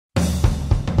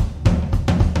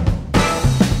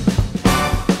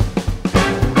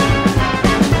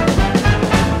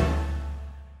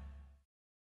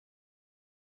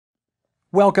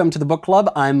Welcome to the book club.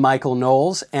 I'm Michael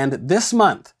Knowles, and this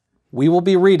month we will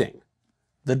be reading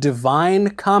The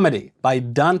Divine Comedy by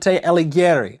Dante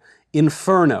Alighieri,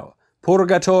 Inferno,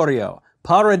 Purgatorio,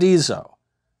 Paradiso.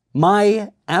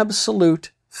 My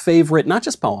absolute favorite, not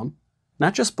just poem,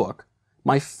 not just book,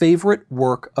 my favorite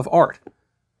work of art.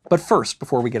 But first,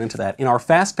 before we get into that, in our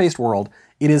fast-paced world,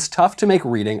 it is tough to make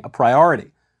reading a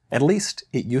priority. At least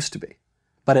it used to be.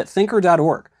 But at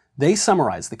thinker.org, they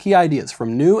summarize the key ideas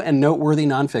from new and noteworthy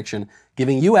nonfiction,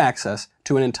 giving you access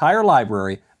to an entire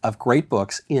library of great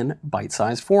books in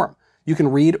bite-sized form. You can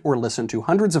read or listen to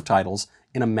hundreds of titles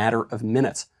in a matter of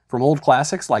minutes, from old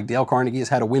classics like Dale Carnegie's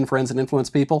How to Win Friends and Influence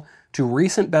People to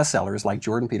recent bestsellers like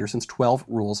Jordan Peterson's 12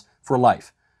 Rules for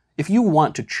Life. If you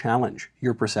want to challenge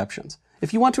your perceptions,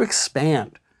 if you want to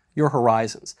expand your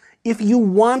horizons, if you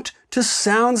want to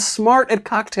sound smart at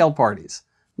cocktail parties,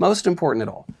 most important at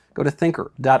all, go to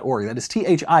thinker.org. That is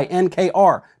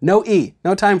Thinkr, no E,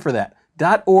 no time for that,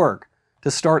 .org,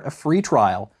 to start a free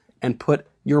trial and put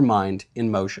your mind in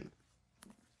motion.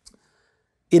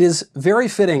 It is very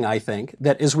fitting, I think,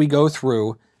 that as we go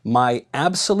through my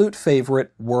absolute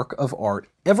favorite work of art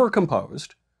ever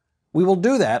composed, we will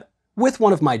do that with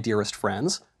one of my dearest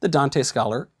friends, the Dante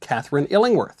scholar, Catherine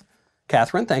Illingworth.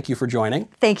 Catherine, thank you for joining.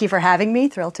 Thank you for having me.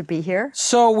 Thrilled to be here.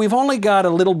 So we've only got a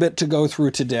little bit to go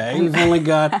through today. We've only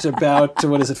got about,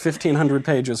 1,500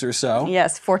 pages or so.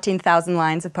 Yes, 14,000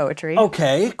 lines of poetry.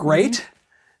 Okay, great.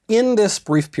 In this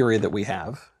brief period that we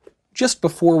have, just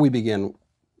before we begin,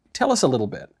 tell us a little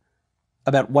bit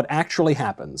about what actually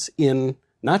happens in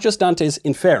not just Dante's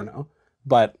Inferno,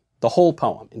 but the whole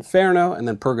poem. Inferno, and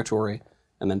then Purgatory,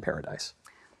 and then Paradise.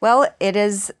 Well, it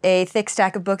is a thick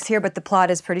stack of books here, but the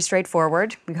plot is pretty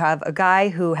straightforward. We have a guy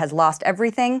who has lost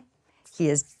everything. He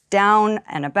is down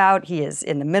and about. He is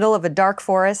in the middle of a dark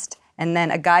forest. And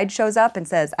then a guide shows up and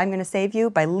says, I'm going to save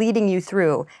you by leading you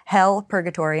through hell,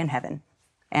 purgatory, and heaven.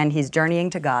 And he's journeying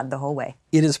to God the whole way.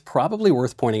 It is probably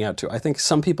worth pointing out, too. I think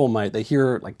some people they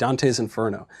hear like Dante's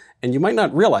Inferno, and you might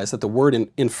not realize that the word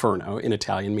inferno in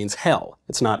Italian means hell.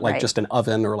 It's not like just an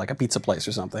oven or like a pizza place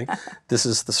or something. This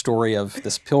is the story of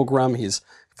this pilgrim. He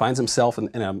finds himself in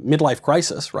a midlife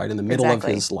crisis, right, in the middle of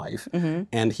his life,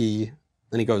 and he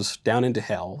goes down into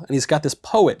hell, and he's got this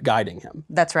poet guiding him.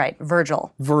 That's right,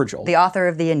 Virgil. Virgil. The author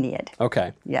of the Aeneid.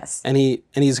 Okay. Yes. And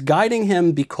he's guiding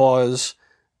him because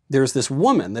there's this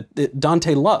woman that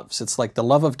Dante loves. It's like the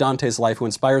love of Dante's life who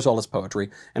inspires all his poetry.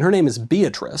 And her name is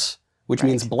Beatrice, which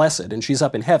means blessed, and she's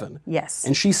up in heaven. Yes.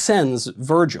 And she sends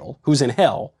Virgil, who's in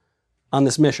hell, on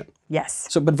this mission. Yes.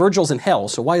 But Virgil's in hell,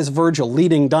 so why is Virgil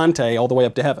leading Dante all the way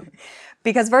up to heaven?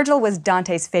 Because Virgil was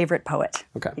Dante's favorite poet.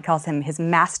 Okay. He calls him his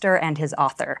master and his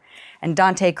author. And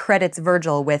Dante credits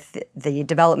Virgil with the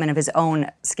development of his own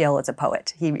skill as a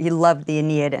poet. He loved the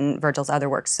Aeneid and Virgil's other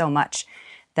works so much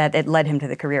that it led him to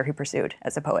the career he pursued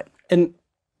as a poet. And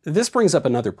this brings up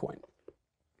another point.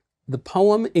 The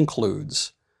poem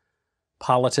includes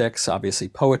politics, obviously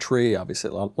poetry, obviously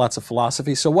lots of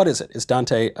philosophy. So what is it? Is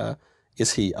Dante,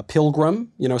 is he a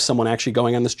pilgrim? Someone actually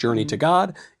going on this journey to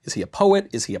God? Is he a poet?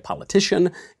 Is he a politician?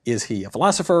 Is he a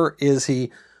philosopher?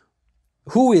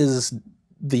 Who is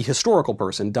the historical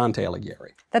person, Dante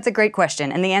Alighieri? That's a great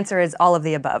question, and the answer is all of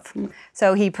the above.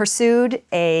 So he pursued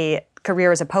a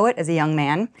career as a poet as a young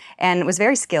man, and was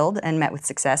very skilled and met with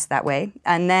success that way,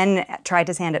 and then tried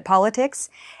his hand at politics,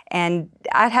 and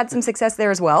I had some success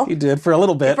there as well. He did, for a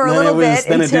little bit. For a little bit.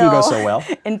 Then it didn't go so well.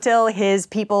 Until his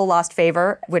people lost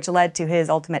favor, which led to his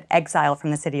ultimate exile from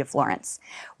the city of Florence,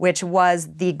 which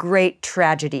was the great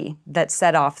tragedy that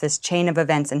set off this chain of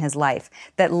events in his life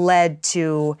that led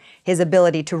to his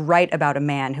ability to write about a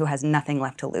man who has nothing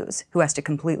left to lose, who has to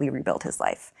completely rebuild his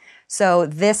life. So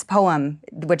this poem,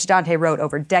 which Dante wrote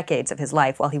over decades of his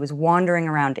life while he was wandering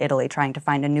around Italy trying to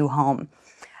find a new home,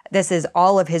 this is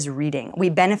all of his reading. We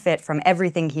benefit from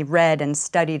everything he read and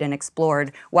studied and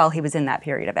explored while he was in that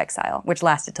period of exile, which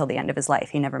lasted till the end of his life.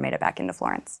 He never made it back into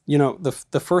Florence.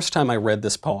 The first time I read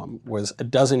this poem was a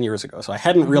dozen years ago, so I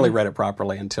hadn't really read it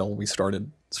properly until we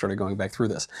started going back through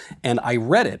this. And I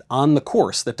read it on the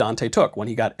course that Dante took when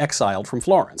he got exiled from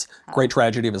Florence. Great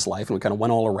tragedy of his life, and we kind of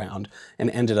went all around and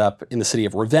ended up in the city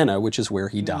of Ravenna, which is where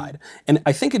he died. And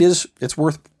I think it's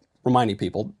worth reminding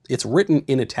people, it's written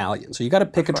in Italian. So you got to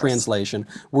pick a translation.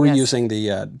 We're using the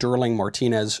Durling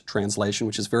Martinez translation,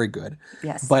 which is very good.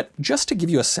 Yes. But just to give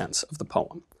you a sense of the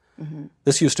poem,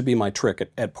 this used to be my trick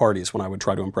at parties when I would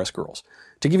try to impress girls.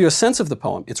 To give you a sense of the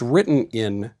poem, it's written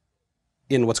in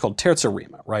what's called terza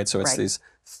rima, right? So it's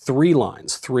 3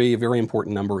 lines, 3, a very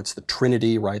important number. It's the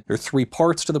Trinity, right? There are 3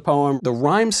 parts to the poem. The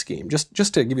rhyme scheme,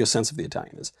 just to give you a sense of the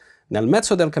Italian, is Nel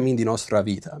mezzo del cammin di nostra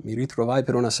vita mi ritrovai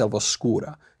per una selva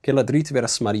oscura che la drit vera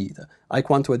smarrita ai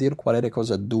quanto a dir qual era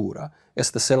cosa dura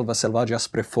esta selva selvaggia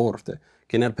aspra e forte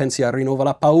che nel pensier rinnova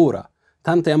la paura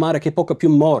tante amare che poco più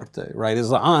morte, right?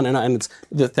 It's on and on.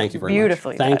 And thank you very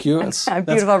Beautifully much. Thank you. A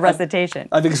beautiful recitation.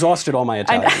 I've exhausted all my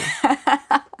Italian.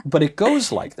 But it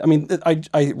goes like that. I mean,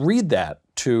 I read that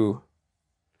to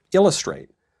illustrate.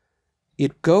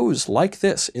 It goes like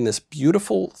this in this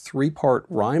beautiful 3-part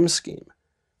rhyme scheme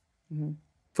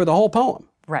for the whole poem.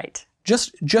 Right.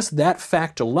 Just that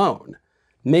fact alone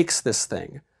makes this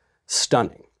thing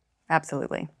stunning.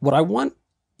 Absolutely. What I want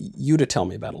you to tell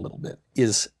me about a little bit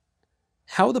is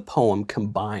how the poem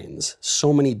combines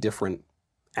so many different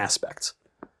aspects.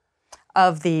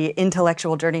 Of the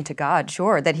intellectual journey to God,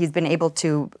 sure, that he's been able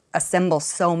to assemble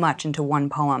so much into one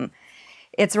poem.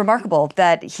 It's remarkable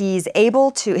that he's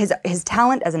able to, his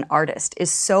talent as an artist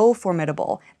is so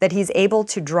formidable that he's able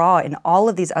to draw in all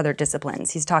of these other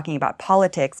disciplines. He's talking about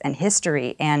politics and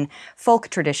history and folk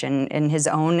tradition in his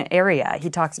own area. He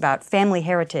talks about family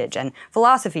heritage and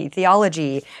philosophy,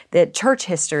 theology, the church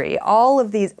history, all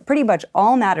of these, pretty much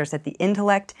all matters that the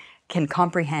intellect can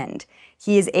comprehend.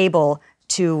 He is able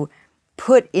to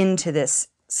put into this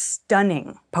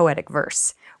stunning poetic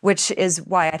verse, which is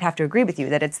why I'd have to agree with you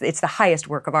that it's the highest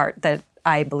work of art that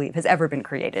I believe has ever been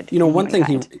created. You know, one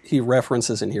thing he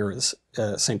references in here is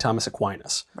St. Thomas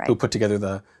Aquinas, who put together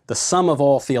the sum of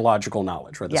all theological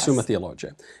knowledge, right? The Summa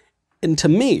Theologiae. And to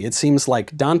me, it seems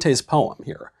like Dante's poem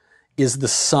here is the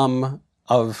sum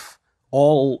of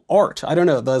all art. I don't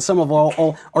know, the sum of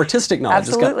all artistic knowledge.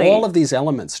 Absolutely. It's got all of these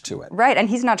elements to it. Right, and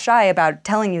he's not shy about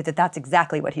telling you that that's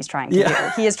exactly what he's trying to do.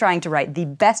 He is trying to write the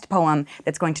best poem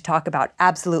that's going to talk about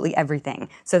absolutely everything,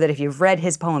 so that if you've read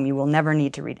his poem, you will never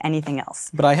need to read anything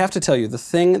else. But I have to tell you, the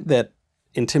thing that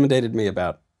intimidated me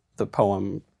about the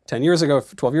poem 10 years ago,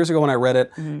 12 years ago when I read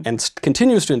it, and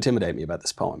continues to intimidate me about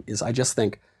this poem, is I just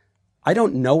think, I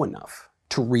don't know enough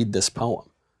to read this poem.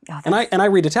 Oh, and I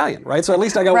read Italian, right? So at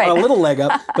least I got a little leg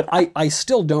up, but I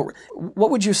still don't.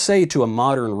 What would you say to a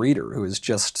modern reader who is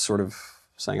just sort of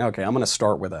saying, okay, I'm going to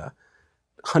start with a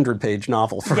 100-page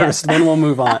novel first, then we'll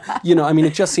move on. You know, I mean,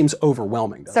 it just seems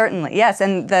overwhelming. Certainly, yes.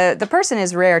 And the person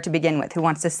is rare to begin with who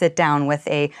wants to sit down with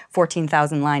a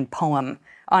 14,000-line poem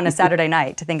on a Saturday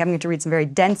night to think, I'm going to read some very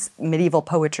dense medieval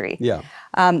poetry. Yeah.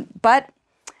 But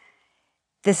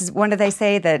this is, when do they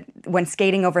say that when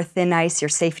skating over thin ice, your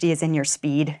safety is in your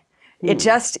speed? It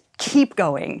just keep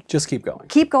going. Just keep going.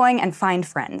 Keep going and find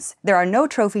friends. There are no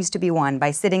trophies to be won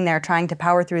by sitting there trying to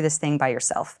power through this thing by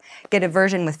yourself. Get a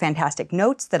version with fantastic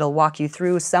notes that'll walk you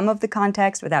through some of the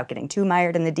context without getting too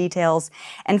mired in the details.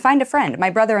 And find a friend. My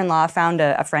brother-in-law found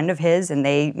a friend of his, and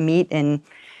they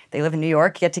live in New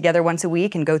York, get together once a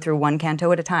week and go through one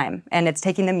canto at a time. And it's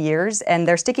taking them years, and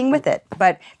they're sticking with it.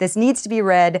 But this needs to be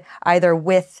read either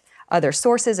with other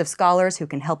sources of scholars who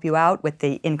can help you out with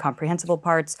the incomprehensible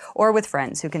parts, or with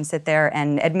friends who can sit there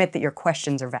and admit that your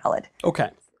questions are valid. Okay.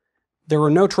 There are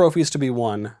no trophies to be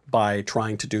won by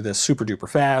trying to do this super duper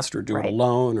fast, or do it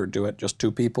alone, or do it just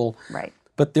 2 people. Right.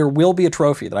 But there will be a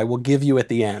trophy that I will give you at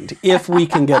the end if we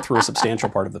can get through a substantial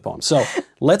part of the poem. So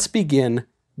let's begin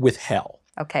with hell.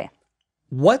 Okay.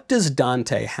 What does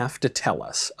Dante have to tell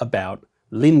us about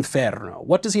l'inferno?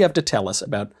 What does he have to tell us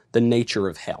about the nature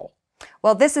of hell?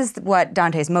 Well, this is what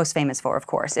Dante's most famous for, of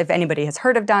course. If anybody has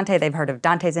heard of Dante, they've heard of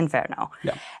Dante's Inferno.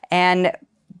 Yeah. And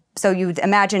so you'd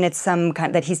imagine it's some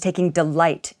kind that he's taking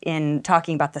delight in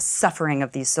talking about the suffering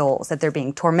of these souls, that they're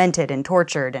being tormented and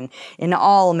tortured and in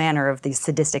all manner of these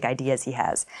sadistic ideas he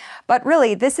has. But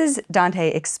really, this is Dante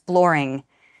exploring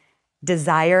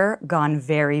desire gone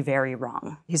very, very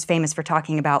wrong. He's famous for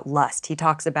talking about lust. He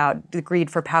talks about the greed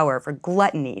for power, for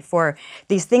gluttony, for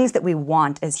these things that we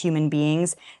want as human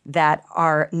beings that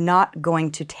are not going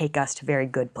to take us to very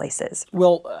good places.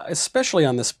 Well, especially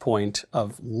on this point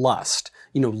of lust,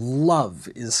 you know, love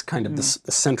is kind of the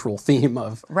central theme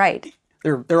of... Right.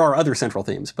 There are other central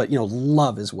themes, but, you know,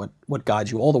 love is what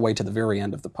guides you all the way to the very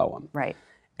end of the poem. Right.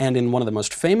 And in one of the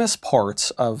most famous parts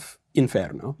of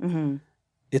Inferno,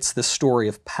 it's the story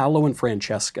of Paolo and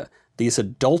Francesca, these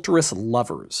adulterous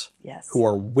lovers who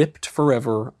are whipped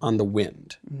forever on the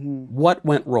wind. What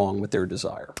went wrong with their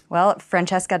desire? Well,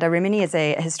 Francesca da Rimini is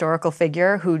a historical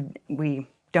figure who we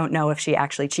don't know if she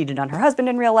actually cheated on her husband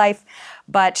in real life,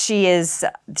 but she's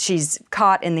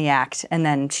caught in the act, and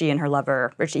then she and her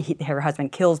lover, or her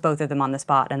husband kills both of them on the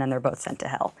spot, and then they're both sent to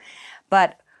hell.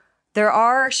 But there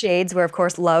are shades where, of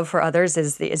course, love for others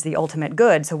is the ultimate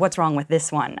good. So what's wrong with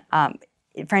this one?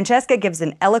 Francesca gives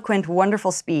an eloquent,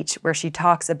 wonderful speech where she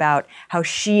talks about how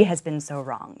she has been so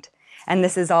wronged. And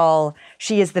this is all,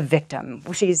 she is the victim.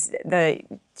 She's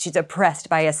oppressed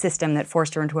by a system that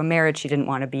forced her into a marriage she didn't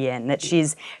want to be in, that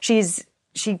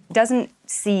she doesn't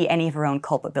see any of her own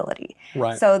culpability.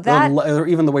 Right. So that, or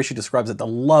even the way she describes it, the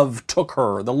love took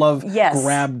her, the love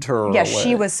grabbed her Yes, away.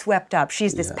 she was swept up.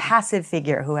 She's this passive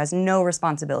figure who has no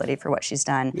responsibility for what she's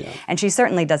done. Yeah. And she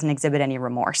certainly doesn't exhibit any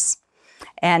remorse.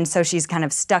 And so she's kind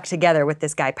of stuck together with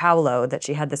this guy Paolo that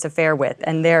she had this affair with,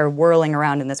 and they're whirling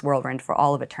around in this whirlwind for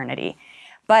all of eternity.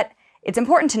 But it's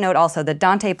important to note also that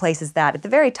Dante places that at the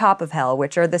very top of hell,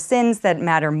 which are the sins that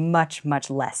matter much, much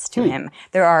less to him.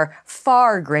 There are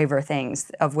far graver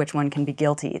things of which one can be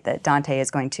guilty that Dante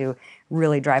is going to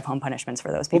really drive home punishments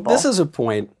for those people. Well, this is a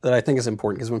point that I think is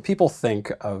important, because when people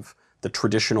think of the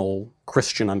traditional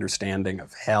Christian understanding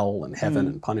of hell and heaven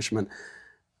and punishment,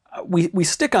 we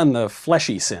stick on the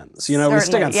fleshy sins, you know, Certainly, we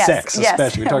stick on sex,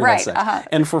 especially. We talk right, about sex.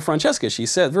 And for Francesca, she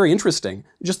said, very interesting,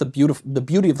 just the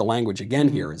beauty of the language again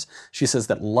here is, she says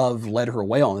that love led her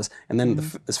away on this. And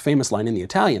then this famous line in the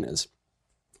Italian is,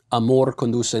 amor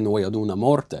conduce noi ad una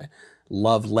morte,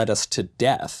 love led us to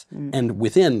death. And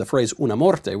within the phrase una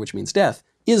morte, which means death,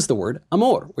 is the word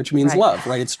amor, which means love,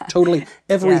 right? It's totally,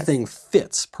 everything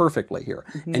fits perfectly here.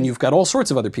 And you've got all sorts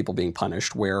of other people being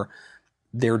punished where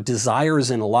their desires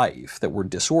in life that were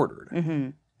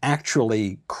disordered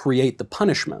actually create the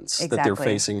punishments that they're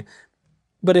facing.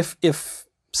 But if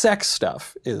sex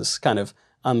stuff is kind of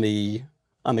on the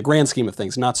grand scheme of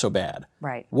things not so bad,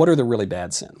 right? What are the really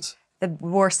bad sins? The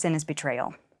worst sin is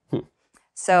betrayal.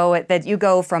 So that you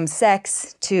go from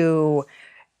sex to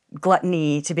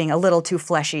gluttony to being a little too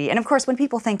fleshy. And of course, when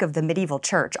people think of the medieval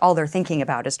church, all they're thinking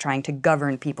about is trying to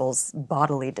govern people's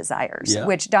bodily desires,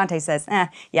 which Dante says,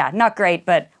 yeah, not great,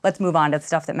 but let's move on to the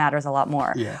stuff that matters a lot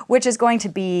more, which is going to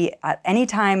be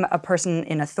anytime a person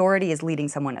in authority is leading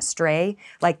someone astray,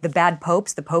 like the bad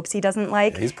popes, the popes he doesn't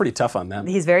like. Yeah, he's pretty tough on them.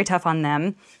 He's very tough on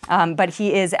them, but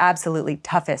he is absolutely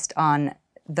toughest on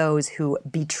those who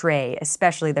betray,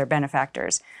 especially their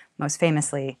benefactors, most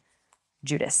famously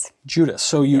Judas.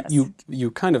 So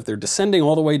you kind of, they're descending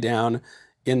all the way down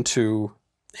into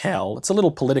hell. It's a little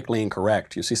politically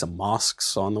incorrect. You see some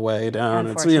mosques on the way down.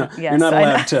 It's, you know, you're not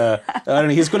allowed to, I don't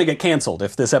know, he's going to get canceled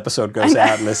if this episode goes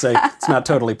out and they say it's not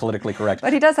totally politically correct.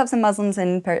 But he does have some Muslims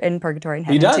in purgatory and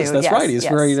heaven, he does, too. that's right. He's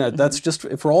very, that's just,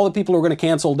 for all the people who are going to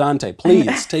cancel Dante,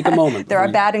 please take a moment. There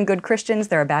are bad and good Christians,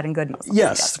 there are bad and good Muslims.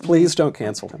 Yes, please don't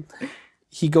cancel him.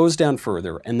 He goes down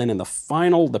further, and then in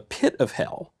the pit of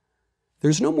hell,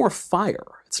 there's no more fire.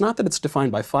 It's not that it's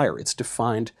defined by fire. It's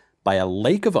defined by a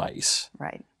lake of ice.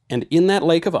 Right. And in that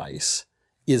lake of ice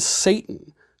is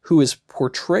Satan, who is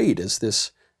portrayed as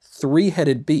this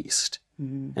three-headed beast.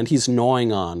 And he's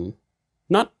gnawing on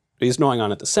at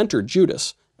the center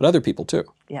Judas, but other people too.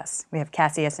 Yes, we have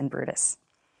Cassius and Brutus.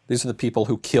 These are the people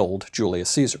who killed Julius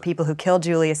Caesar. People who killed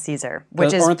Julius Caesar.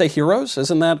 Aren't they heroes?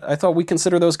 Isn't that, I thought we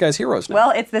consider those guys heroes now.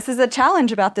 Well, this is a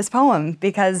challenge about this poem,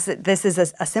 because this is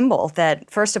a symbol that,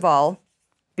 first of all,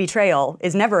 betrayal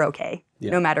is never okay,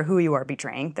 no matter who you are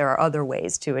betraying. There are other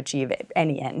ways to achieve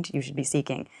any end you should be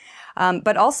seeking.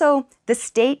 But also, the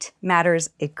state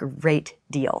matters a great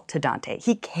deal to Dante.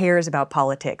 He cares about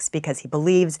politics because he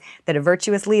believes that a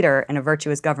virtuous leader and a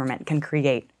virtuous government can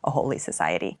create a holy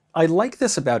society. I like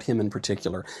this about him in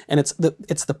particular, and it's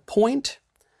the point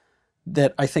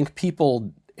that I think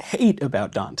people hate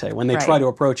about Dante when they try to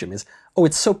approach him is, oh,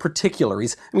 it's so particular.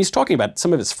 He's talking about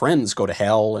some of his friends go to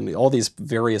hell and all these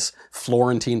various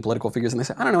Florentine political figures, and they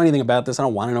say, I don't know anything about this. I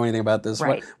don't want to know anything about this.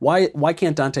 Right. Why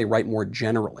can't Dante write more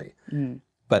generally?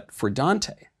 But for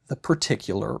Dante, the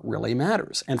particular really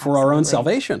matters. And for our own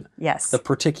salvation, the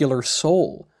particular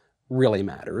soul really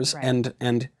matters. Right.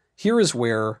 And here is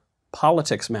where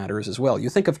politics matters as well. You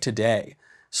think of today,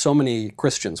 so many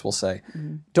Christians will say,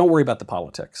 don't worry about the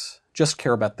politics. Just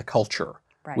care about the culture.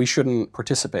 Right. We shouldn't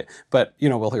participate. But, you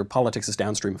know, we'll hear politics is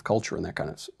downstream of culture and that kind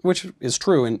of, which is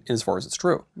true in as far as it's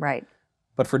true. Right.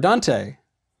 But for Dante,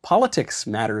 politics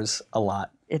matters a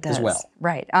lot as well.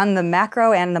 Right. On the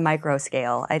macro and the micro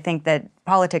scale, I think that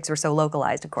politics were so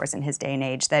localized, of course, in his day and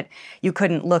age that you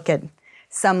couldn't look at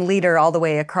some leader all the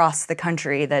way across the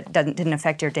country that didn't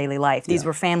affect your daily life. These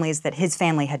were families that his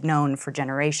family had known for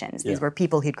generations. These were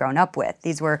people he'd grown up with.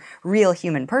 These were real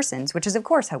human persons, which is, of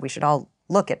course, how we should all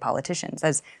look at politicians,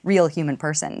 as real human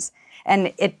persons.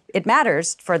 And it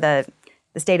matters for the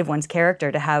state of one's character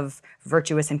to have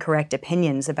virtuous and correct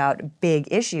opinions about big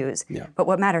issues. But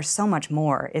what matters so much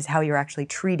more is how you're actually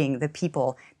treating the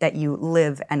people that you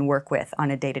live and work with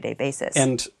on a day-to-day basis.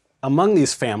 And among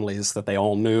these families that they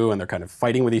all knew, and they're kind of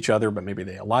fighting with each other, but maybe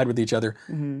they allied with each other,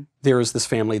 there is this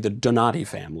family, the Donati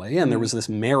family, and there was this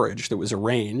marriage that was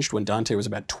arranged when Dante was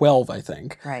about 12, I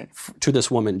think, to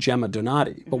this woman, Gemma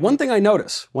Donati. But one thing I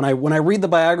notice when I read the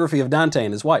biography of Dante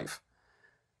and his wife,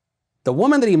 the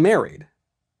woman that he married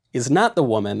is not the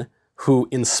woman who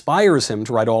inspires him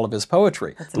to write all of his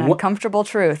poetry. That's an uncomfortable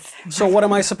truth. So what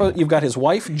am I supposed... You've got his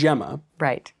wife, Gemma.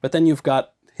 Right. But then you've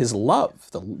got his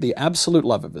love, the absolute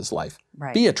love of his life,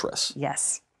 Beatrice.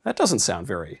 Yes. That doesn't sound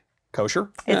very kosher.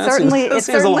 It certainly seems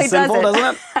a little sinful,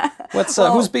 doesn't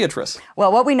it? Who's Beatrice?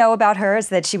 Well, what we know about her is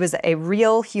that she was a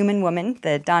real human woman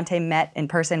that Dante met in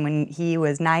person when he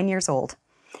was 9 years old,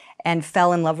 and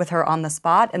fell in love with her on the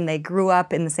spot, and they grew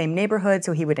up in the same neighborhood,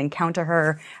 so he would encounter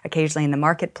her occasionally in the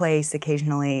marketplace,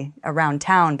 occasionally around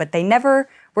town, but they never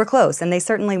were close, and they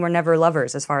certainly were never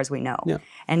lovers as far as we know. Yeah.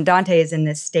 And Dante is in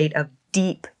this state of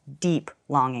deep, deep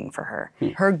longing for her.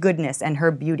 Her goodness and her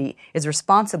beauty is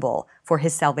responsible for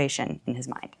his salvation in his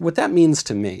mind. What that means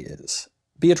to me is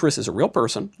Beatrice is a real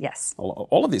person. Yes.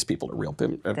 All of these people are real.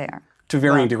 They are. To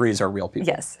varying degrees are real people.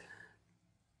 Yes.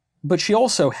 But she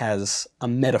also has a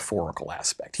metaphorical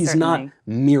aspect. He's Certainly. not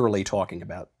merely talking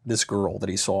about this girl that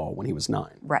he saw when he was 9.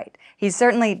 Right. It's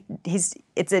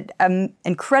an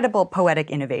incredible poetic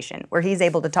innovation where he's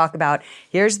able to talk about,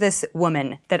 here's this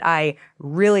woman that I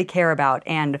really care about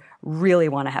and really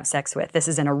want to have sex with. This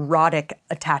is an erotic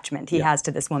attachment he has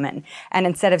to this woman. And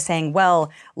instead of saying,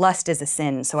 well, lust is a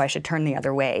sin, so I should turn the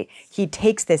other way, he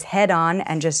takes this head on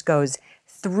and just goes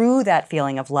through that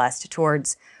feeling of lust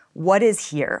towards, what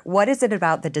is here? What is it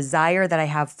about the desire that I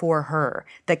have for her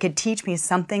that could teach me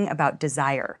something about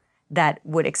desire that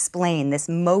would explain this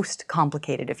most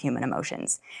complicated of human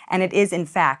emotions? And it is, in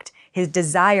fact, his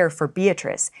desire for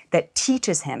Beatrice that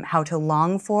teaches him how to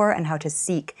long for and how to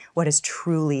seek what is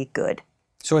truly good.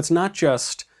 So it's not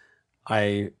just,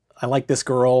 I like this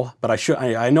girl, but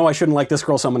I know I shouldn't like this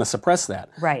girl, so I'm going to suppress that.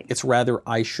 Right. It's rather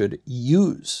I should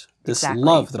use this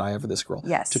love that I have for this girl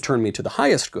to turn me to the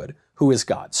highest good, who is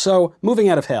God. So moving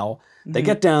out of hell, they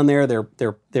get down there.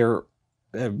 They're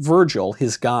Virgil,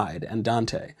 his guide, and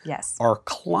Dante are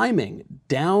climbing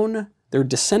down. They're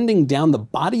descending down the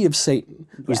body of Satan,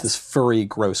 who's this furry,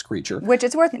 gross creature. Which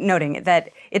it's worth noting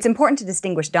that it's important to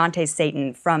distinguish Dante's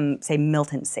Satan from, say,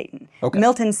 Milton's Satan. Okay.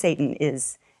 Milton's Satan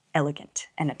is elegant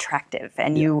and attractive,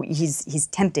 and he's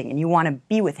tempting, and you want to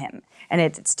be with him. And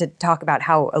it's to talk about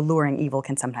how alluring evil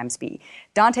can sometimes be.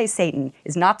 Dante's Satan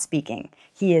is not speaking.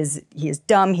 He is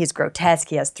dumb, he's grotesque,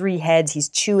 he has 3 heads, he's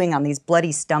chewing on these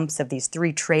bloody stumps of these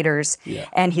 3 traitors,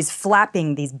 and he's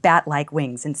flapping these bat-like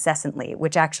wings incessantly,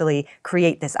 which actually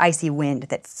create this icy wind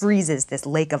that freezes this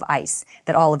lake of ice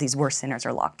that all of these worst sinners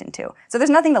are locked into. So there's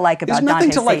nothing to like about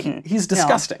Dante's Satan. He's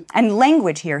disgusting. No. And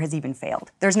language here has even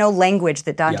failed. There's no language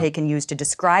that Dante can use to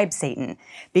describe Satan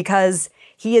because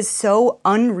he is so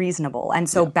unreasonable and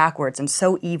so backwards and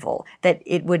so evil that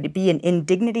it would be an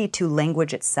indignity to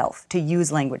language itself to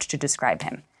use language to describe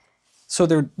him. So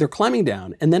they're climbing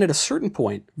down, and then at a certain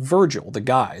point, Virgil, the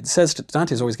guide, says to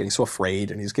Dante's always getting so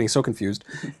afraid and he's getting so confused,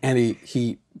 and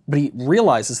he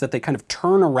realizes that they kind of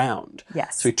turn around.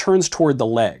 Yes. So he turns toward the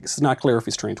legs. It's not clear if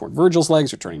he's turning toward Virgil's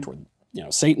legs or turning toward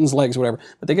Satan's legs, whatever.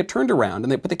 But they get turned around,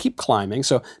 but they keep climbing.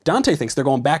 So Dante thinks they're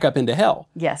going back up into hell.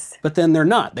 Yes. But then they're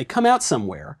not. They come out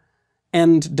somewhere,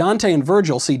 and Dante and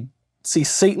Virgil see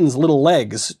Satan's little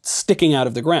legs sticking out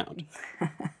of the ground.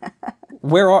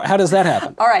 How does that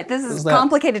happen? All right, this is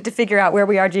complicated to figure out where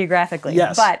we are geographically.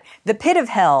 Yes. But the pit of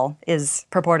hell is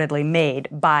purportedly made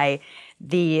by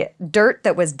the dirt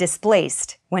that was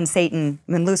displaced when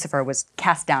Lucifer was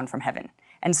cast down from heaven.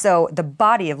 And so the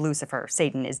body of Lucifer,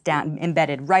 Satan, is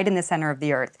embedded right in the center of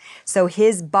the earth. So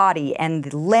his body and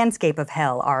the landscape of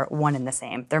hell are one and the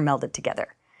same. They're melded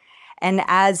together.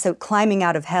 And so climbing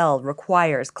out of hell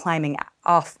requires climbing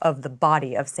off of the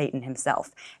body of Satan himself.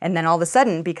 And then all of a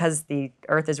sudden, because the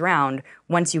earth is round,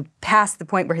 once you pass the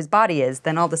point where his body is,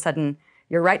 then all of a sudden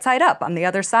you're right side up on the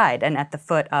other side and at the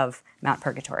foot of Mount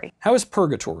Purgatory. How is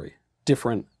purgatory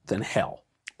different than hell?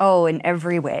 Oh, in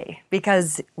every way.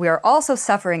 Because we are also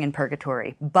suffering in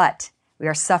purgatory, but we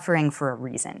are suffering for a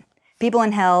reason. People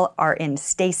in hell are in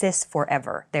stasis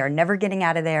forever. They are never getting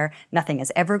out of there. Nothing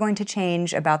is ever going to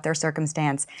change about their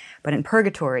circumstance. But in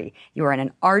purgatory, you are in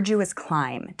an arduous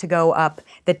climb to go up.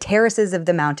 The terraces of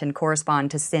the mountain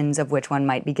correspond to sins of which one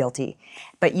might be guilty.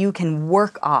 But you can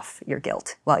work off your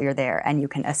guilt while you're there, and you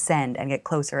can ascend and get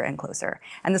closer and closer.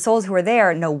 And the souls who are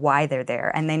there know why they're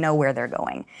there, and they know where they're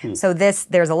going. So there's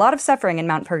a lot of suffering in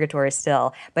Mount Purgatory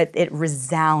still, but it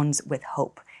resounds with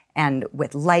hope. and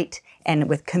with light and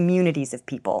with communities of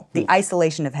people. The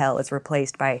isolation of hell is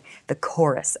replaced by the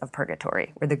chorus of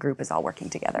purgatory, where the group is all working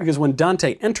together. Because when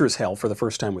Dante enters hell for the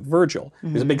first time with Virgil,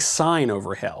 there's a big sign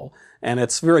over hell, and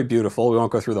it's very beautiful. We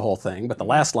won't go through the whole thing, but the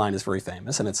last line is very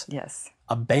famous, and it's, Yes.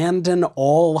 "Abandon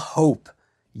all hope,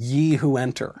 ye who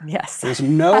enter." Yes. There's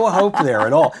no hope there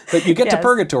at all. But you get to Yes.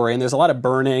 purgatory, and there's a lot of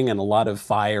burning and a lot of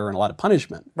fire and a lot of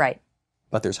punishment, Right.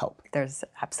 but there's hope. There's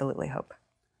absolutely hope.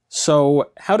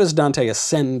 So how does Dante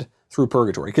ascend through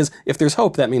purgatory? Because if there's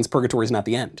hope, that means purgatory is not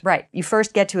the end. Right. You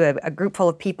first get to a group full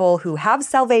of people who have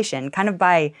salvation kind of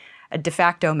by a de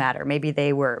facto matter. Maybe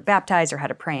they were baptized or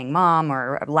had a praying mom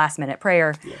or a last-minute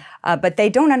prayer, but they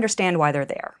don't understand why they're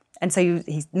there. And so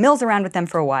he mills around with them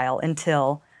for a while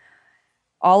until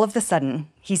all of a sudden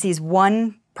he sees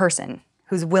one person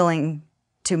who's willing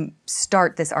to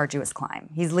start this arduous climb.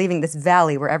 He's leaving this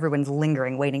valley where everyone's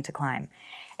lingering, waiting to climb.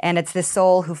 And it's this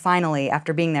soul who finally,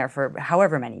 after being there for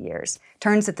however many years,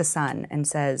 turns at the sun and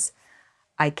says,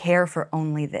 "I care for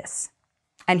only this."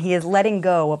 And he is letting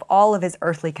go of all of his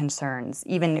earthly concerns,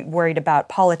 even worried about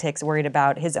politics, worried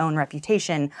about his own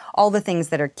reputation, all the things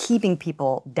that are keeping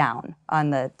people down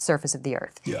on the surface of the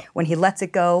earth. Yeah. When he lets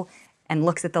it go and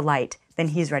looks at the light, then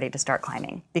he's ready to start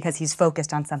climbing because he's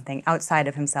focused on something outside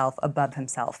of himself, above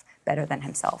himself, better than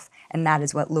himself. And that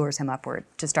is what lures him upward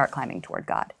to start climbing toward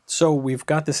God. So we've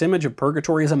got this image of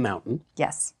purgatory as a mountain,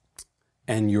 Yes.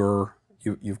 and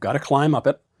you've got to climb up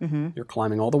it. You're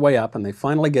climbing all the way up, and they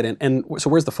finally get in. And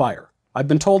so where's the fire? I've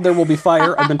been told there will be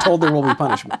fire. I've been told there will be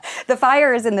punishment. The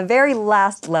fire is in the very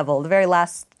last level, the very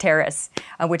last terrace,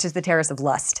 which is the terrace of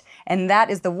lust. And that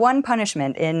is the one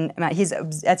punishment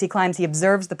as he climbs, he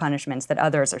observes the punishments that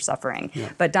others are suffering. Yeah.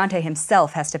 But Dante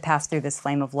himself has to pass through this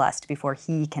flame of lust before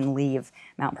he can leave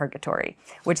Mount Purgatory,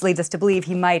 which leads us to believe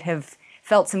he might have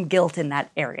felt some guilt in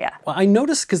that area. Well, I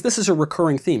noticed, because this is a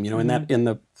recurring theme, in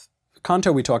the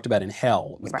canto we talked about in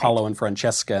Hell with Paolo and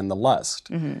Francesca and the lust.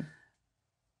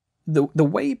 The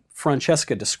way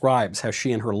Francesca describes how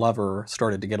she and her lover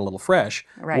started to get a little fresh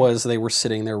was they were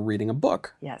sitting there reading a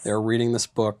book. Yes. They were reading this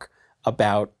book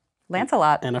about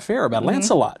Lancelot. An affair about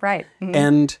Lancelot. Right.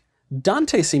 And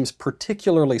Dante seems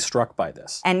particularly struck by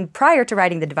this. And prior to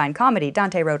writing the Divine Comedy,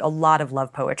 Dante wrote a lot of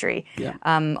love poetry,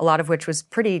 a lot of which was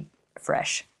pretty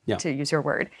fresh, to use your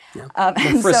word. Yeah. A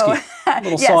little frisky, a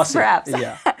little saucy. Perhaps.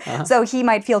 Yeah. So he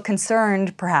might feel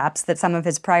concerned, perhaps, that some of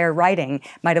his prior writing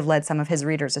might have led some of his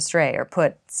readers astray or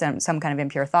put some kind of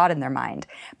impure thought in their mind.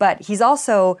 But he's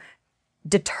also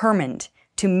determined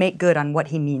to make good on what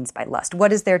he means by lust.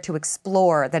 What is there to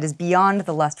explore that is beyond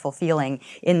the lustful feeling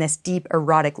in this deep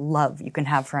erotic love you can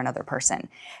have for another person?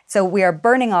 So we are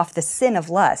burning off the sin of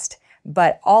lust,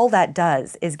 but all that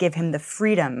does is give him the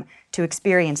freedom to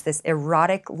experience this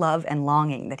erotic love and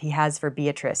longing that he has for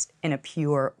Beatrice in a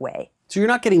pure way. So you're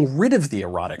not getting rid of the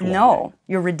erotic longing. No,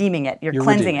 you're redeeming it. You're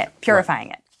cleansing it, purifying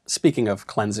it. Speaking of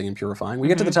cleansing and purifying, we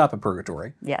get to the top of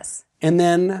purgatory. Yes. And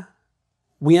then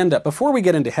we end up, before we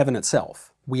get into heaven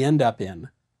itself, we end up in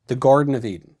the Garden of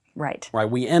Eden. Right. Right.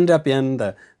 We end up in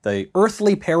the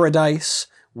earthly paradise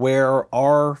where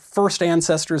our first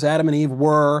ancestors, Adam and Eve,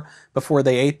 were before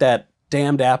they ate that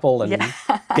damned apple and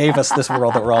gave us this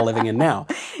world that we're all living in now.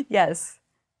 Yes.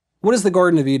 What does the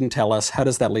Garden of Eden tell us? How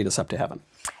does that lead us up to heaven?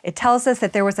 It tells us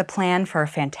that there was a plan for a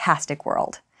fantastic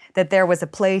world, that there was a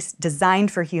place designed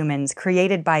for humans,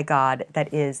 created by God,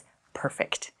 that is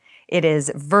perfect. It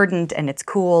is verdant and it's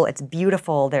cool, it's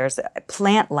beautiful, there's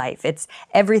plant life, it's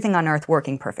everything on earth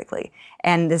working perfectly.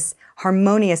 And this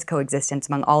harmonious coexistence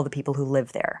among all the people who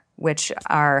live there,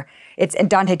 and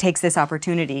Dante takes this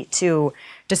opportunity to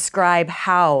describe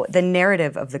how the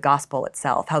narrative of the gospel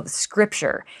itself, how the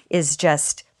scripture is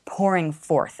just pouring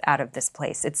forth out of this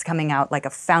place. It's coming out like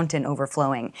a fountain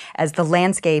overflowing as the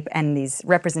landscape and these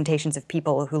representations of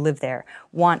people who live there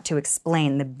want to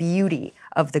explain the beauty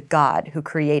of the God who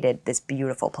created this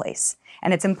beautiful place.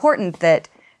 And it's important that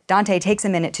Dante takes a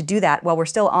minute to do that while we're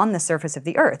still on the surface of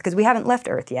the earth, because we haven't left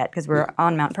earth yet, because we're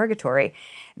on Mount Purgatory,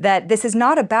 that this is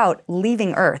not about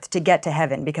leaving earth to get to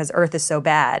heaven because earth is so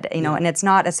bad, and it's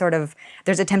not a sort of,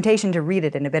 there's a temptation to read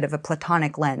it in a bit of a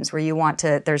Platonic lens where you want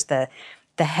to, there's the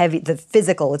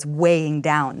physical is weighing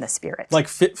down the spirit. Like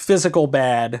physical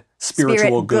bad,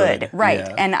 spiritual good. Right.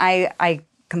 Yeah. And I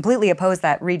completely oppose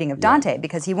that reading of Dante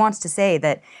because he wants to say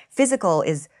that physical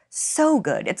is so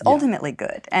good. It's ultimately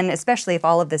good. And especially if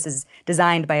all of this is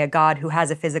designed by a God who has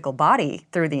a physical body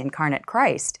through the incarnate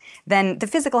Christ, then the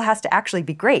physical has to actually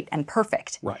be great and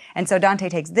perfect. Right. And so Dante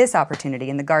takes this opportunity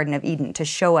in the Garden of Eden to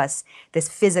show us this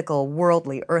physical,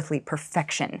 worldly, earthly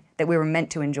perfection that we were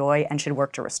meant to enjoy and should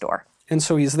work to restore. And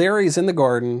so he's there, he's in the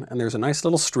garden, and there's a nice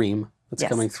little stream that's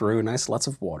coming through, nice, lots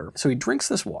of water. So he drinks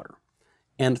this water,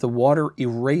 and the water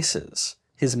erases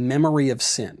his memory of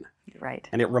sin. Right.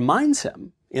 And it reminds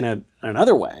him, in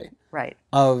another way, Right.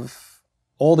 of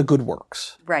all the good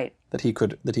works Right. that he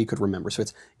could remember. So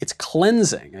it's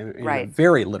cleansing, in a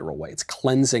very literal way. It's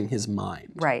cleansing his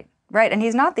mind. Right. Right, and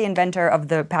he's not the inventor of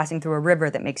the passing through a river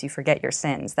that makes you forget your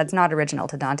sins. That's not original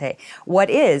to Dante. What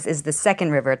is the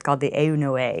second river. It's called the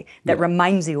Eunoe, that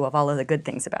reminds you of all of the good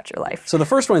things about your life. So the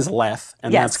first one is Leth,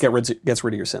 and Yes. that gets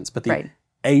rid of your sins. But the Right.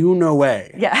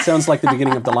 Eunoe sounds like the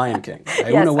beginning of The Lion King.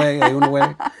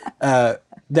 Eunoe.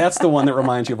 That's the one that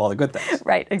reminds you of all the good things.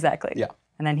 Right, exactly. Yeah.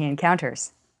 And then he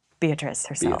encounters Beatrice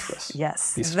herself. Beatrice.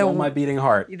 Yes. He stole my beating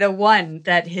heart. The one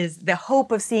that the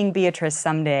hope of seeing Beatrice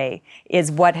someday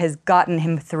is what has gotten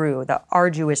him through the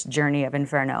arduous journey of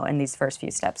Inferno in these first few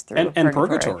steps through And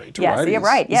purgatory, too, yes, right? Yeah,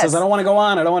 right, He says, I don't want to go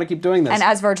on. I don't want to keep doing this. And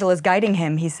as Virgil is guiding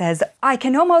him, he says, I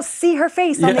can almost see her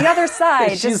face on the other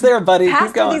side. She's there, buddy. Pass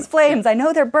Keep going. through these flames. I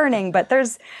know they're burning, but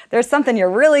there's something you're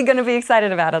really going to be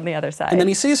excited about on the other side. And then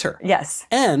he sees her. Yes.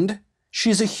 And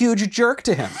she's a huge jerk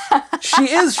to him.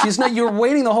 She is. She's not. You're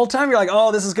waiting the whole time. You're like,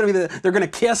 oh, this is going to be they're going to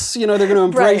kiss. They're going to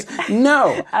embrace. Right.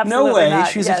 No, no way. Not.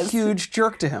 She's a huge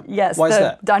jerk to him. Yes. Why is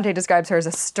that? Dante describes her as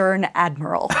a stern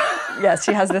admiral. Yes,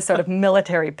 she has this sort of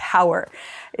military power.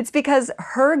 It's because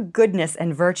her goodness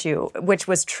and virtue, which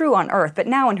was true on earth, but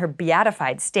now in her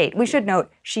beatified state, we should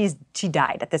note she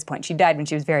died at this point. She died when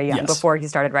she was very young, before he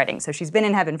started writing. So she's been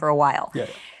in heaven for a while. Yeah.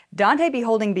 Dante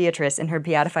beholding Beatrice in her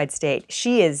beatified state,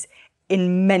 she is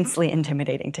immensely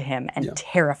intimidating to him and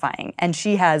terrifying. And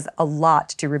she has a lot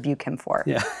to rebuke him for.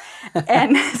 Yeah.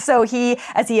 And so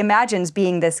as he imagines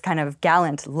being this kind of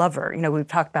gallant lover, we've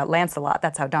talked about Lancelot,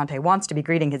 that's how Dante wants to be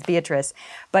greeting his Beatrice,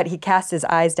 but he casts his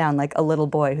eyes down like a little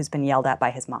boy who's been yelled at by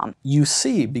his mom. You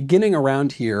see, beginning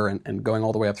around here and going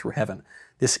all the way up through heaven,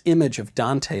 this image of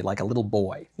Dante like a little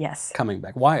boy. Yes. Coming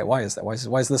back. Why is that? Why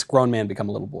has this grown man become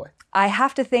a little boy? I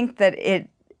have to think that it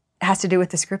has to do with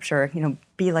the scripture,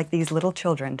 be like these little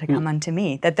children to come unto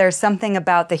me. That there's something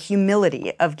about the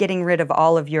humility of getting rid of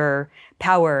all of your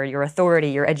power, your authority,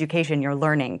 your education, your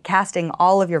learning, casting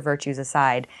all of your virtues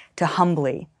aside to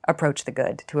humbly approach the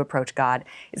good, to approach God,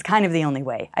 is kind of the only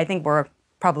way. I think we're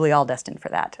probably all destined for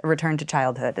that, a return to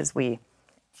childhood as we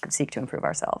seek to improve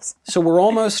ourselves. So we're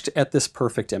almost at this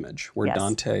perfect image where Yes.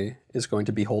 Dante is going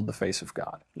to behold the face of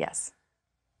God. Yes.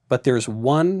 But there's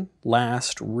one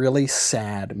last really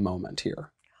sad moment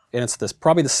here. And it's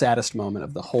probably the saddest moment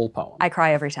of the whole poem. I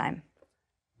cry every time.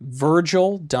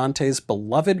 Virgil, Dante's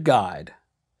beloved guide,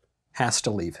 has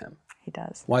to leave him. He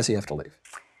does. Why does he have to leave?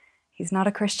 He's not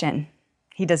a Christian.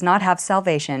 He does not have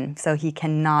salvation, so he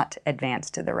cannot advance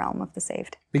to the realm of the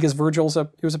saved. Because he was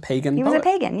a pagan He was a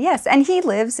pagan, yes. And he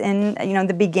lives in,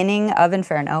 the beginning of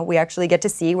Inferno. We actually get to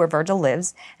see where Virgil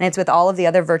lives, and it's with all of the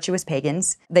other virtuous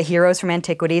pagans, the heroes from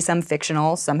antiquity, some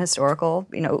fictional, some historical,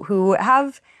 who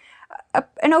have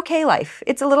an okay life.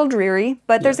 It's a little dreary,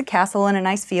 but there's a castle and a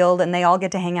nice field, and they all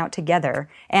get to hang out together.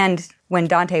 And when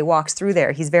Dante walks through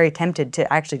there, he's very tempted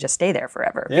to actually just stay there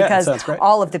forever. Yeah, because that sounds great.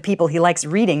 all of the people he likes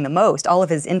reading the most, all of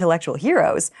his intellectual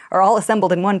heroes, are all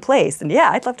assembled in one place. And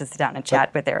I'd love to sit down and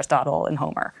chat with Aristotle and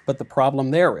Homer. But the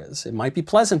problem there is, it might be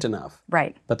pleasant enough,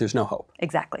 Right. but there's no hope.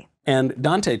 Exactly. And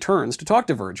Dante turns to talk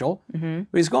to Virgil, but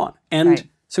he's gone. And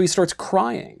so he starts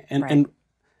crying. And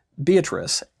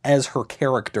Beatrice, as her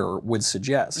character would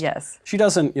suggest, she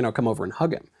doesn't, come over and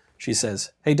hug him. She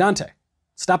says, hey, Dante,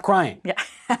 stop crying. Yeah.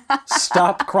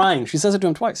 Stop crying. She says it to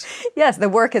him twice. Yes, the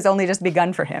work has only just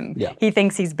begun for him. Yeah. He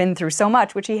thinks he's been through so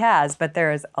much, which he has, but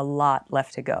there is a lot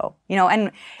left to go.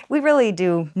 And we really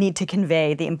do need to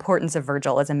convey the importance of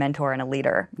Virgil as a mentor and a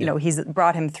leader. He's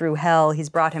brought him through hell, he's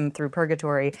brought him through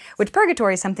purgatory, which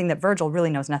purgatory is something that Virgil really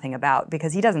knows nothing about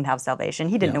because he doesn't have salvation.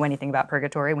 He didn't know anything about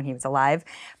purgatory when he was alive,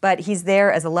 but he's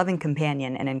there as a loving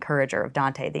companion and encourager of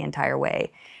Dante the entire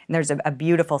way. And there's a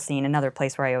beautiful scene, another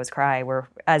place where I always cry, where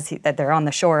that they're on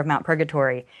the shore of Mount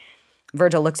Purgatory,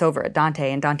 Virgil looks over at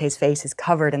Dante, and Dante's face is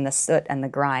covered in the soot and the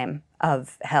grime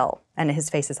of hell, and his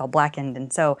face is all blackened.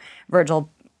 And so Virgil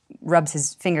rubs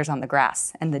his fingers on the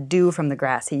grass, and the dew from the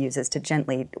grass he uses to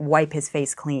gently wipe his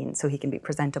face clean so he can be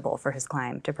presentable for his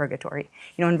climb to purgatory.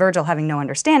 And Virgil, having no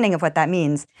understanding of what that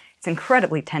means, it's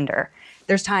incredibly tender.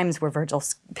 There's times where Virgil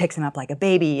picks him up like a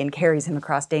baby and carries him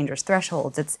across dangerous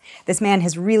thresholds. This man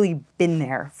has really been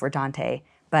there for Dante,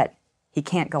 but he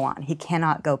can't go on. He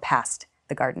cannot go past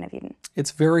the Garden of Eden.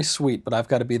 It's very sweet, but I've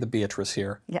got to be the Beatrice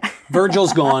here. Yeah.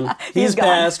 Virgil's gone. He's gone.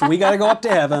 passed. We got to go up to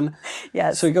heaven.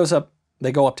 Yes. So he goes up.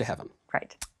 They go up to heaven.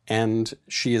 Right. And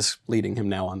she is leading him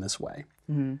now on this way.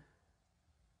 Mm-hmm.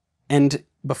 And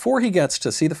before he gets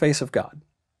to see the face of God,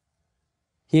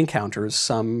 he encounters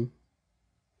some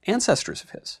ancestors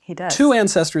of his. He does. 2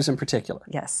 ancestors in particular.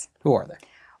 Yes. Who are they?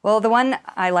 Well, the one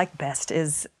I like best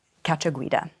is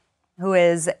Cacciaguida, who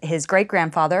is his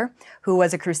great-grandfather, who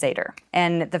was a crusader.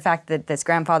 And the fact that this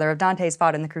grandfather of Dante's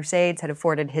fought in the Crusades had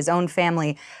afforded his own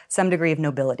family some degree of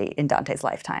nobility in Dante's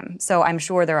lifetime. So I'm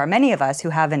sure there are many of us who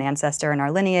have an ancestor in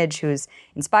our lineage who's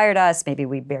inspired us. Maybe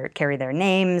we carry their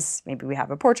names. Maybe we have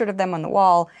a portrait of them on the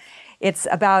wall. It's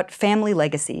about family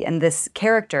legacy, and this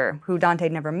character, who Dante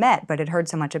never met but had heard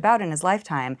so much about in his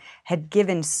lifetime, had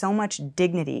given so much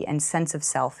dignity and sense of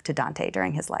self to Dante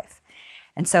during his life.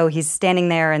 And so he's standing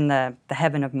there in the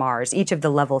heaven of Mars. Each of the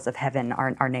levels of heaven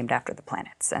are named after the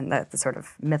planets and the sort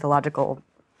of mythological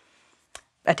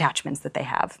attachments that they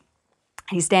have.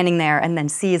 He's standing there and then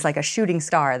sees like a shooting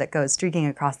star that goes streaking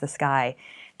across the sky,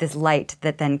 this light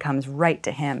that then comes right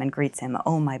to him and greets him,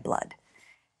 "Oh, my blood."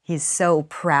 He's so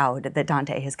proud that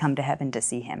Dante has come to heaven to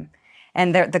see him.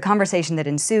 And the conversation that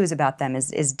ensues about them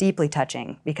is deeply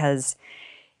touching, because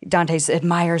Dante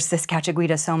admires this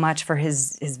Cacciaguida so much for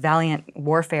his valiant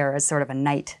warfare as sort of a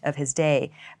knight of his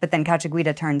day. But then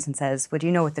Cacciaguida turns and says, "Well, do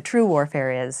you know what the true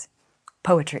warfare is?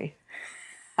 Poetry."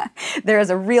 There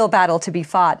is a real battle to be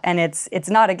fought, and it's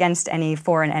not against any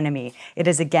foreign enemy. It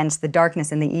is against the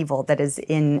darkness and the evil that is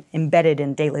embedded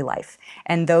in daily life,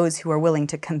 and those who are willing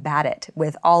to combat it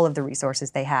with all of the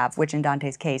resources they have, which in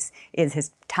Dante's case is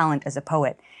his talent as a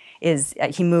poet.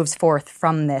 He moves forth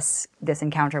from this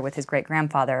encounter with his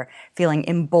great-grandfather feeling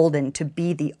emboldened to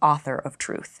be the author of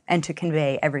truth and to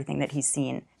convey everything that he's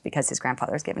seen because his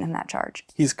grandfather has given him that charge.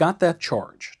 He's got that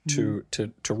charge to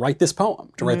write this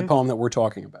poem, to write the poem that we're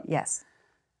talking about. Yes.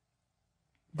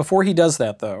 Before he does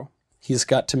that, though, he's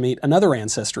got to meet another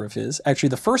ancestor of his, actually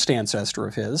the first ancestor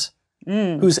of his,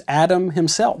 who's Adam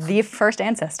himself. The first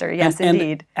ancestor, yes, and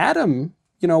indeed. Adam,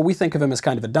 you know, we think of him as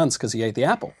kind of a dunce because he ate the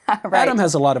apple. Right. Adam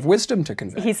has a lot of wisdom to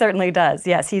convey. He certainly does,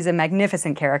 yes. He's a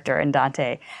magnificent character in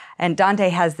Dante. And Dante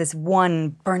has this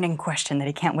one burning question that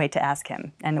he can't wait to ask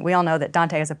him. And we all know that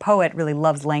Dante, as a poet, really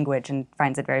loves language and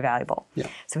finds it very valuable. Yeah.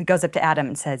 So he goes up to Adam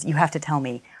and says, "You have to tell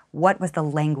me, what was the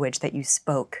language that you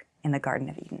spoke in the Garden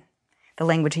of Eden?" The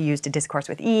language he used to discourse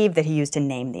with Eve, that he used to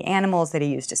name the animals, that he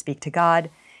used to speak to God.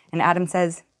 And Adam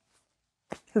says,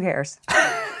 "Who cares?"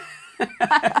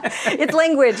 It's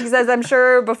language. He says, "I'm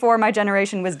sure before my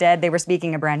generation was dead, they were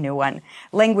speaking a brand new one."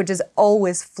 Language is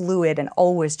always fluid and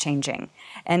always changing.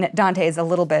 And Dante is a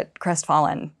little bit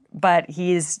crestfallen, but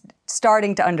he's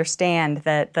starting to understand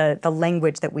that the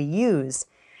language that we use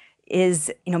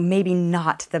is, maybe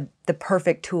not the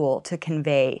perfect tool to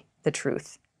convey the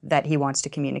truth that he wants to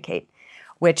communicate,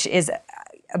 which is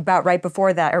about right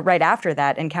before that, or right after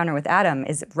that encounter with Adam,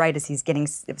 is right as he's getting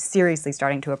seriously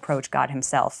starting to approach God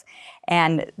himself.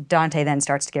 And Dante then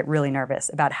starts to get really nervous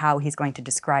about how he's going to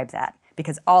describe that,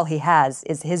 because all he has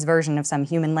is his version of some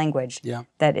human language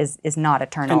that is not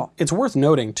eternal. And it's worth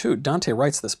noting, too, Dante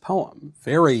writes this poem,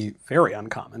 very, very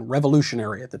uncommon,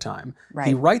 revolutionary at the time. Right.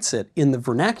 He writes it in the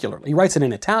vernacular. He writes it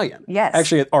in Italian. Yes.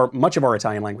 Actually, much of our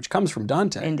Italian language comes from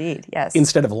Dante. Indeed, yes.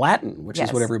 Instead of Latin, which is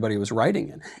Yes. what everybody was writing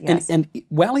in. Yes. And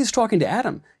while he's talking to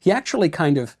Adam, he actually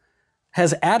kind of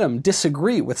has Adam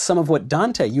disagree with some of what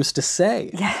Dante used to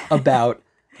say about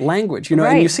language,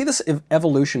 and you see this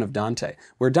evolution of Dante,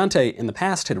 where Dante in the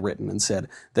past had written and said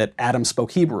that Adam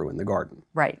spoke Hebrew in the garden.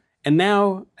 Right. And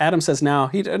now Adam says, no,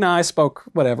 I spoke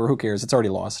whatever, who cares, it's already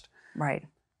lost. Right.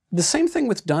 The same thing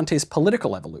with Dante's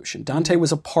political evolution. Dante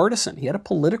was a partisan. He had a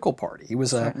political party. He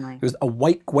was a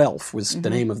white Guelph was the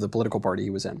name of the political party he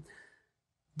was in.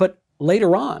 But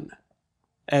later on,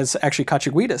 as actually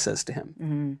Cacciaguida says to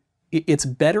him, it's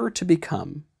better to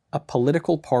become a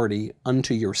political party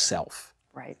unto yourself.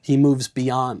 Right. He moves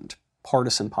beyond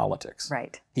partisan politics.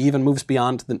 Right. He even moves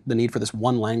beyond the need for this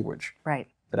one language Right.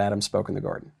 that Adam spoke in the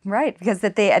garden. Right, because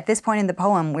at this point in the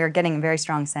poem, we're getting a very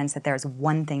strong sense that there's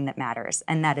one thing that matters,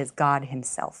 and that is God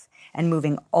himself, and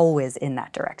moving always in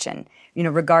that direction.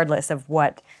 Regardless of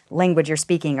what language you're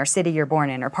speaking, or city you're born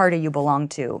in, or party you belong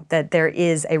to, that there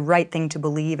is a right thing to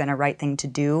believe and a right thing to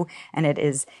do, and it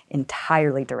is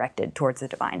entirely directed towards the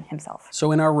divine himself.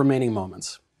 So in our remaining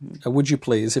moments, would you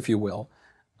please, if you will,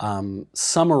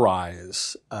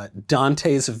 summarize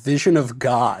Dante's vision of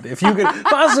God? If you could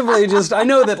possibly I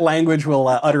know that language will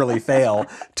utterly fail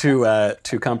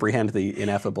to comprehend the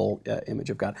ineffable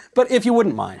image of God, but if you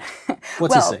wouldn't mind,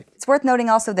 what's he say? It's worth noting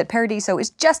also that Paradiso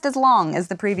is just as long as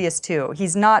the previous two.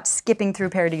 He's not skipping through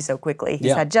Paradiso quickly.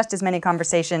 He's had just as many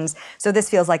conversations, so this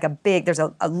feels like there's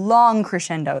a long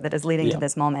crescendo that is leading to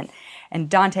this moment. And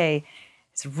Dante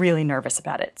is really nervous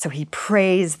about it. So he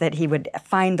prays that he would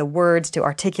find the words to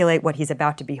articulate what he's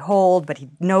about to behold, but he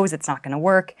knows it's not going to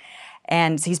work.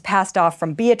 And he's passed off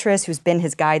from Beatrice, who's been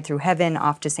his guide through heaven,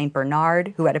 off to St.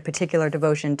 Bernard, who had a particular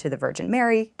devotion to the Virgin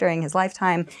Mary during his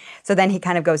lifetime. So then he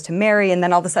kind of goes to Mary, and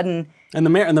then all of a sudden... And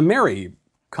the Mary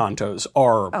cantos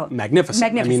are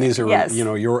magnificent. I mean, these are, yes. you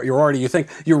know, you think,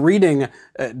 you're reading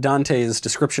Dante's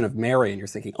description of Mary and you're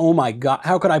thinking, oh my God,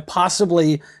 how could I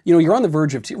possibly, you know, you're on the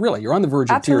verge of, you're on the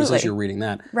verge of tears as you're reading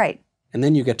that. Right. And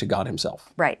then you get to God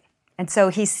himself. Right. And so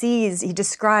he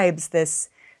describes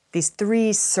these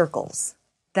three circles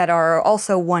that are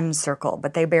also one circle,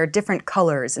 but they bear different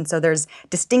colors. And so there's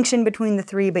distinction between the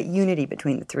three, but unity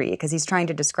between the three, because he's trying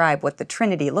to describe what the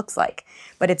Trinity looks like.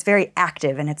 But it's very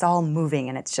active, and it's all moving,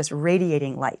 and it's just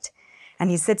radiating light. And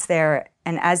he sits there,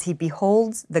 and as he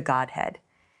beholds the Godhead,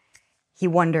 he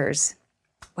wonders,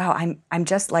 wow, I'm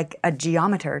just like a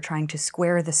geometer trying to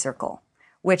square the circle,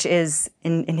 which is,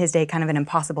 in his day, kind of an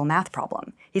impossible math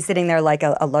problem. He's sitting there like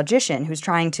a logician who's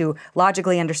trying to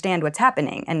logically understand what's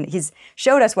happening. And he's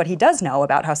showed us what he does know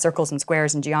about how circles and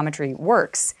squares and geometry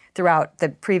works throughout the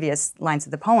previous lines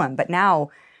of the poem. But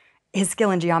now his skill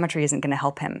in geometry isn't going to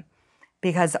help him,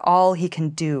 because all he can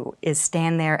do is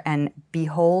stand there and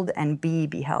behold and be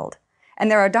beheld.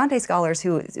 And there are Dante scholars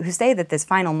who say that this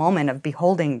final moment of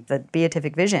beholding the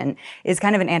beatific vision is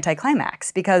kind of an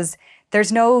anticlimax, because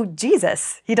there's no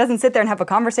Jesus. He doesn't sit there and have a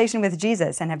conversation with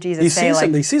Jesus and have Jesus say,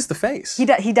 like... He sees the face. He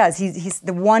does. He's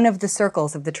the one of the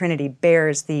circles of the Trinity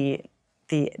bears the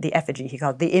effigy, he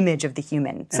called it, the image of the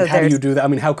human. And so how do you do that? I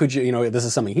mean, how could you, you know, this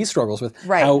is something he struggles with.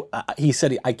 Right. How, he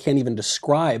said, I can't even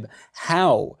describe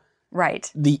how... Right.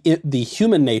 The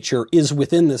human nature is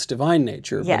within this divine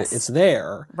nature, yes. but it's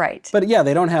there. Right. But yeah,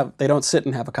 they don't sit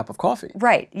and have a cup of coffee.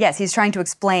 Right. Yes, he's trying to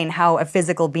explain how a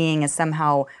physical being is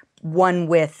somehow one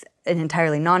with an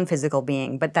entirely non-physical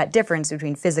being, but that difference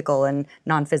between physical and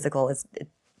non-physical it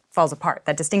falls apart.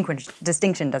 That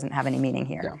distinction doesn't have any meaning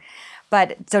here. Yeah.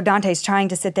 But so Dante's trying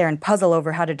to sit there and puzzle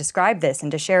over how to describe this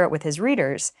and to share it with his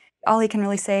readers. All he can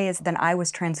really say is, then I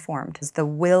was transformed. It's the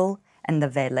will and the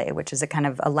vele, which is a kind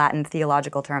of a Latin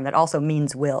theological term that also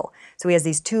means will. So he has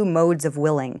these two modes of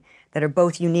willing that are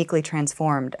both uniquely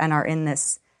transformed and are in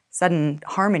this sudden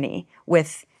harmony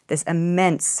with this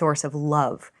immense source of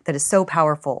love that is so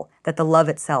powerful that the love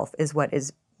itself is what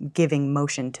is giving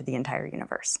motion to the entire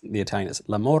universe. The Italian is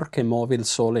l'amor che muove il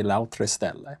sole e l'altre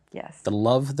stelle. Yes. The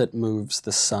love that moves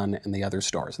the sun and the other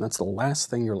stars. And that's the last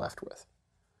thing you're left with.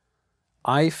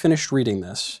 I finished reading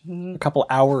this a couple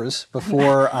hours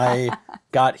before I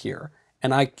got here.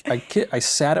 And I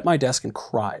sat at my desk and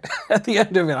cried at the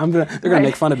end of it. They're going to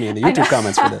make fun of me in the YouTube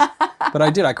comments for this. But I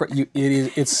did.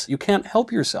 You can't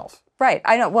help yourself. Right.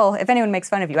 I know. Well, if anyone makes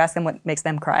fun of you, ask them what makes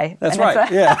them cry. That's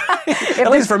right. Yeah.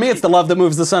 At least for me, it's the love that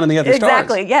moves the sun and the other stars.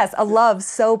 Exactly. Yes. A love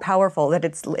so powerful that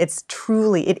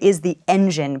it is the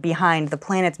engine behind the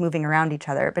planets moving around each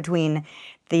other, between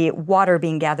the water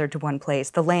being gathered to one place,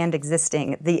 the land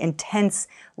existing, the intense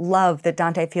love that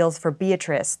Dante feels for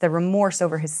Beatrice, the remorse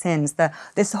over his sins,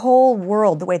 this whole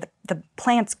world, the way the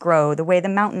plants grow, the way the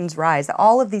mountains rise,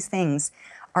 all of these things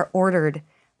are ordered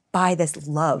by this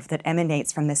love that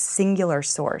emanates from this singular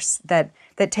source that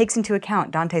takes into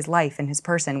account Dante's life and his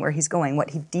person, where he's going, what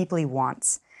he deeply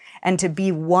wants. And to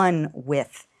be one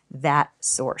with that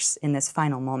source in this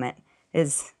final moment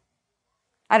is,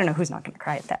 I don't know who's not going to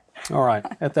cry at that. All right.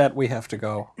 At that, we have to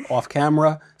go off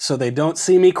camera so they don't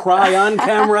see me cry on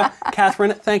camera.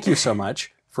 Catherine, thank you so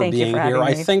much for being here.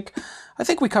 I think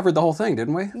we covered the whole thing,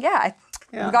 didn't we? Yeah.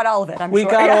 We got all of it, I'm sure. We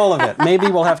got all of it. Maybe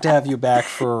we'll have to have you back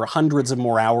for hundreds of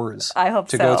more hours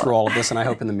to go through all of this. And I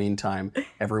hope in the meantime,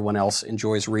 everyone else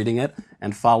enjoys reading it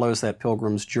and follows that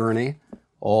pilgrim's journey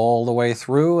all the way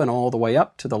through and all the way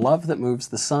up to the love that moves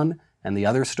the sun and the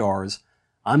other stars.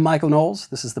 I'm Michael Knowles.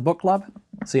 This is the Book Club.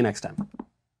 See you next time.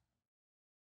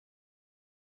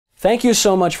 Thank you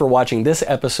so much for watching this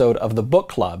episode of the Book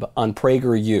Club on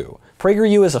PragerU.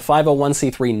 PragerU is a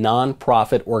 501c3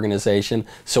 nonprofit organization,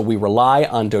 so we rely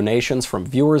on donations from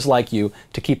viewers like you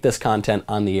to keep this content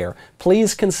on the air.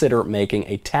 Please consider making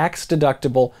a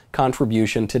tax-deductible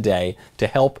contribution today to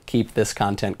help keep this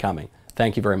content coming.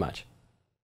 Thank you very much.